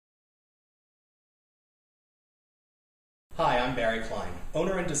Hi, I'm Barry Klein,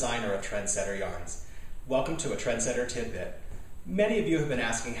 owner and designer of Trendsetter Yarns. Welcome to a Trendsetter Tidbit. Many of you have been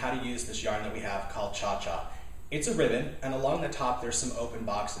asking how to use this yarn that we have called Cha-Cha. It's a ribbon, and along the top there's some open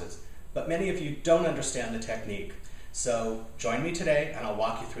boxes, but many of you don't understand the technique. So join me today and I'll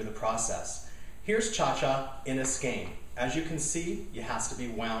walk you through the process. Here's Cha-Cha in a skein. As you can see, it has to be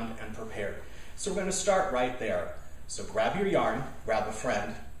wound and prepared. So we're going to start right there. So grab your yarn, grab a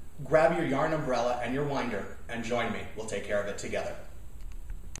friend, grab your yarn umbrella and your winder, and join me. We'll take care of it together.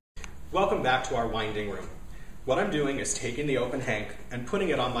 Welcome back to our winding room. What I'm doing is taking the open hank and putting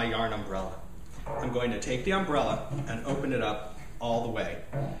it on my yarn umbrella. I'm going to take the umbrella and open it up all the way.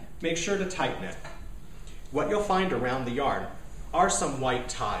 Make sure to tighten it. What you'll find around the yarn are some white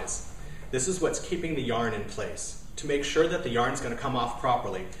ties. This is what's keeping the yarn in place. To make sure that the yarn's going to come off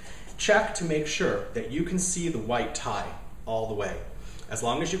properly, check to make sure that you can see the white tie all the way. As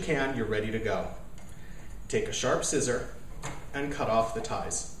long as you can, you're ready to go. Take a sharp scissor and cut off the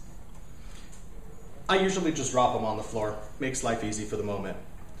ties. I usually just drop them on the floor. Makes life easy for the moment.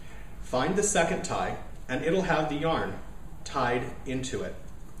 Find the second tie and it'll have the yarn tied into it.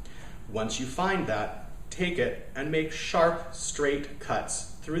 Once you find that, take it and make sharp, straight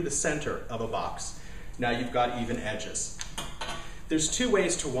cuts through the center of a box. Now you've got even edges. There's two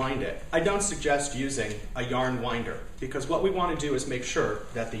ways to wind it. I don't suggest using a yarn winder because what we want to do is make sure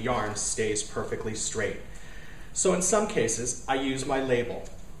that the yarn stays perfectly straight. So in some cases, I use my label.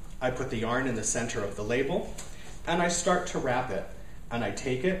 I put the yarn in the center of the label and I start to wrap it, and I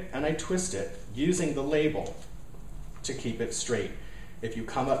take it and I twist it using the label to keep it straight. If you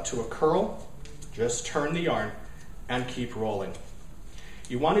come up to a curl, just turn the yarn and keep rolling.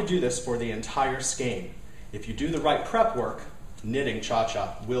 You want to do this for the entire skein. If you do the right prep work, knitting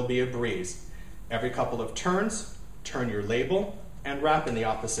Cha-Cha will be a breeze. Every couple of turns, turn your label and wrap in the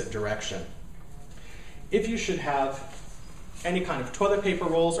opposite direction. If you should have any kind of toilet paper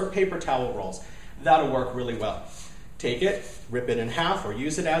rolls or paper towel rolls, that'll work really well. Take it, rip it in half or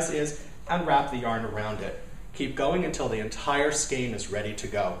use it as is, and wrap the yarn around it. Keep going until the entire skein is ready to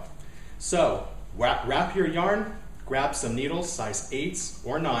go. So, wrap your yarn, grab some needles, size 8s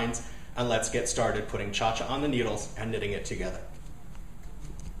or 9s, and let's get started putting Cha-Cha on the needles and knitting it together.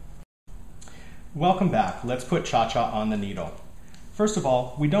 Welcome back. Let's put Cha-Cha on the needle. First of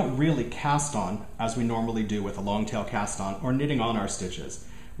all, we don't really cast on as we normally do with a long tail cast on or knitting on our stitches.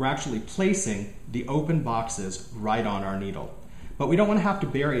 We're actually placing the open boxes right on our needle. But we don't want to have to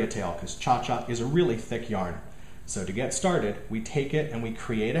bury a tail because Cha-Cha is a really thick yarn. So to get started, we take it and we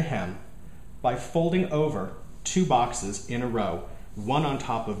create a hem by folding over two boxes in a row, one on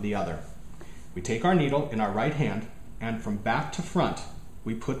top of the other. We take our needle in our right hand and from back to front,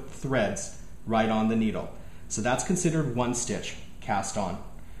 we put threads right on the needle. So that's considered one stitch, cast on.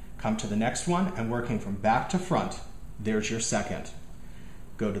 Come to the next one and working from back to front, there's your second.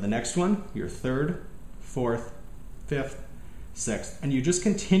 Go to the next one, your third, fourth, fifth, sixth, and you just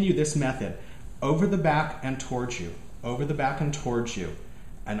continue this method over the back and towards you, over the back and towards you.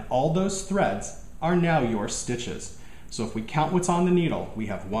 And all those threads are now your stitches. So if we count what's on the needle, we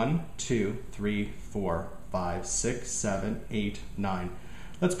have 1, 2, 3, 4, 5, 6, 7, 8, 9.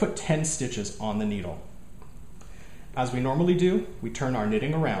 Let's put 10 stitches on the needle. As we normally do, we turn our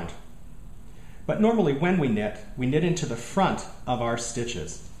knitting around. But normally when we knit into the front of our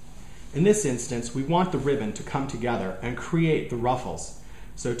stitches. In this instance, we want the ribbon to come together and create the ruffles.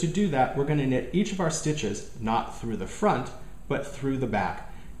 So to do that, we're going to knit each of our stitches not through the front, but through the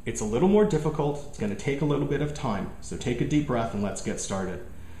back. It's a little more difficult, it's going to take a little bit of time, so take a deep breath and let's get started.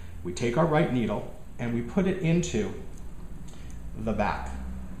 We take our right needle and we put it into the back.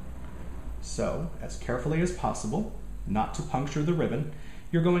 So, as carefully as possible, not to puncture the ribbon,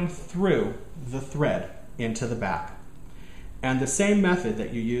 you're going through the thread into the back. And the same method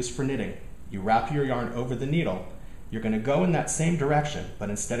that you use for knitting, you wrap your yarn over the needle, you're going to go in that same direction,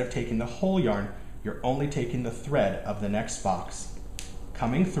 but instead of taking the whole yarn, you're only taking the thread of the next box,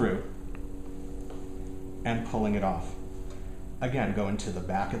 coming through and pulling it off. Again, go into the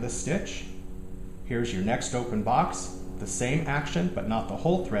back of the stitch. Here's your next open box, the same action, but not the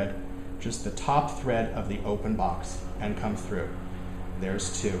whole thread, just the top thread of the open box, and come through.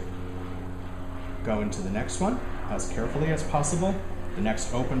 There's 2. Go into the next one as carefully as possible. The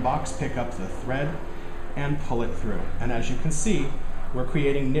next open box, pick up the thread and pull it through. And as you can see, we're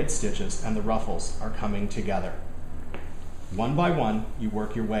creating knit stitches and the ruffles are coming together. One by one, you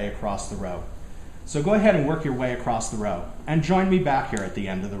work your way across the row. So go ahead and work your way across the row and join me back here at the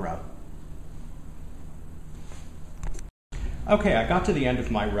end of the row. Okay, I got to the end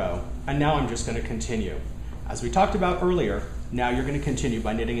of my row, and now I'm just going to continue. As we talked about earlier, now you're going to continue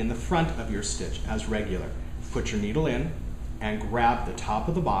by knitting in the front of your stitch as regular. Put your needle in, and grab the top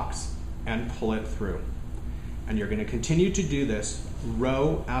of the box and pull it through. And you're going to continue to do this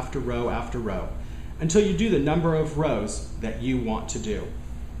row after row after row until you do the number of rows that you want to do.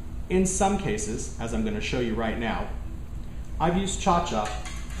 In some cases, as I'm going to show you right now, I've used cha-cha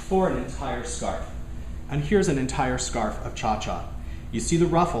for an entire scarf. And here's an entire scarf of cha-cha. You see the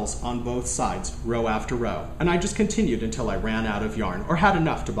ruffles on both sides, row after row. And I just continued until I ran out of yarn or had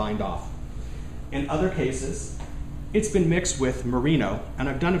enough to bind off. In other cases, it's been mixed with merino, and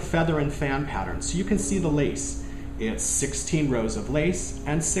I've done a feather and fan pattern, so you can see the lace. It's 16 rows of lace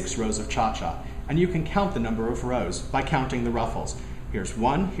and 6 rows of cha-cha, and you can count the number of rows by counting the ruffles. Here's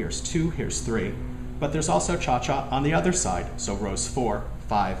 1, here's 2, here's 3, but there's also cha-cha on the other side, so rows 4,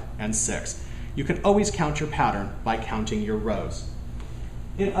 5, and 6. You can always count your pattern by counting your rows.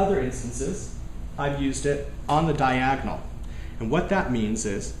 In other instances, I've used it on the diagonal, and what that means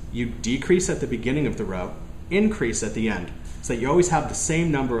is you decrease at the beginning of the row, increase at the end, so that you always have the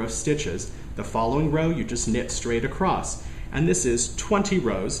same number of stitches. The following row you just knit straight across, and this is 20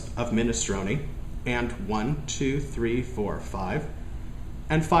 rows of minestrone, and 1, 2, 3, 4, 5,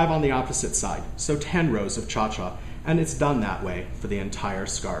 and 5 on the opposite side, so 10 rows of cha-cha, and it's done that way for the entire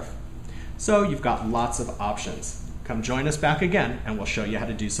scarf. So you've got lots of options. Come join us back again and we'll show you how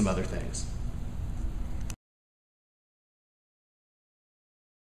to do some other things.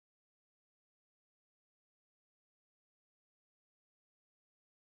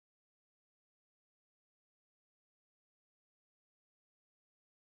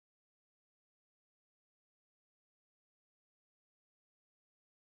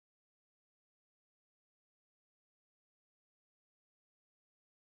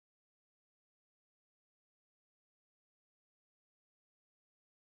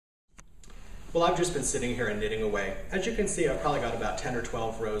 Well, I've just been sitting here and knitting away. As you can see, I've probably got about 10 or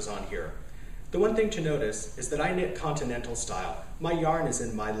 12 rows on here. The one thing to notice is that I knit continental style. My yarn is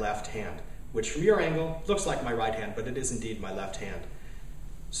in my left hand, which from your angle looks like my right hand, but it is indeed my left hand.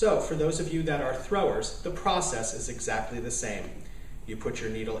 So for those of you that are throwers, the process is exactly the same. You put your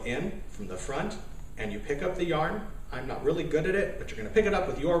needle in from the front and you pick up the yarn. I'm not really good at it, but you're going to pick it up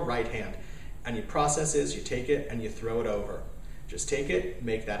with your right hand. And the process is you take it and you throw it over. Just take it,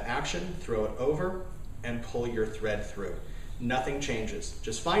 make that action, throw it over, and pull your thread through. Nothing changes.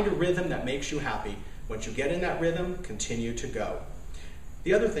 Just find a rhythm that makes you happy. Once you get in that rhythm, continue to go.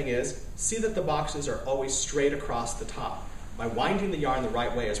 The other thing is, see that the boxes are always straight across the top. By winding the yarn the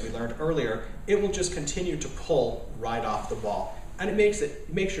right way, as we learned earlier, it will just continue to pull right off the ball. And it makes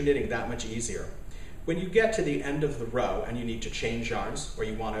your knitting that much easier. When you get to the end of the row and you need to change yarns, or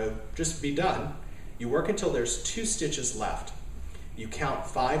you want to just be done, you work until there's 2 stitches left. You count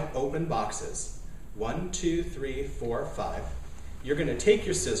 5 open boxes. 1, 2, 3, 4, 5. You're going to take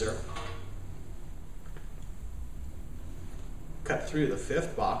your scissor, cut through the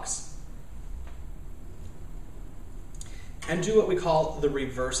 5th box, and do what we call the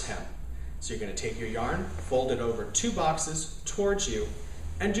reverse hem. So you're going to take your yarn, fold it over 2 boxes towards you,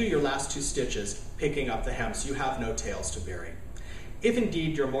 and do your last 2 stitches, picking up the hem so you have no tails to bury. If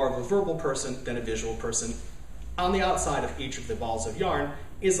indeed you're more of a verbal person than a visual person, on the outside of each of the balls of yarn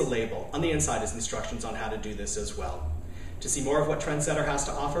is a label. On the inside is instructions on how to do this as well. To see more of what Trendsetter has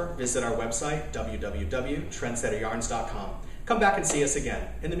to offer, visit our website, www.trendsetteryarns.com. Come back and see us again.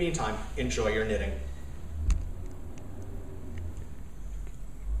 In the meantime, enjoy your knitting.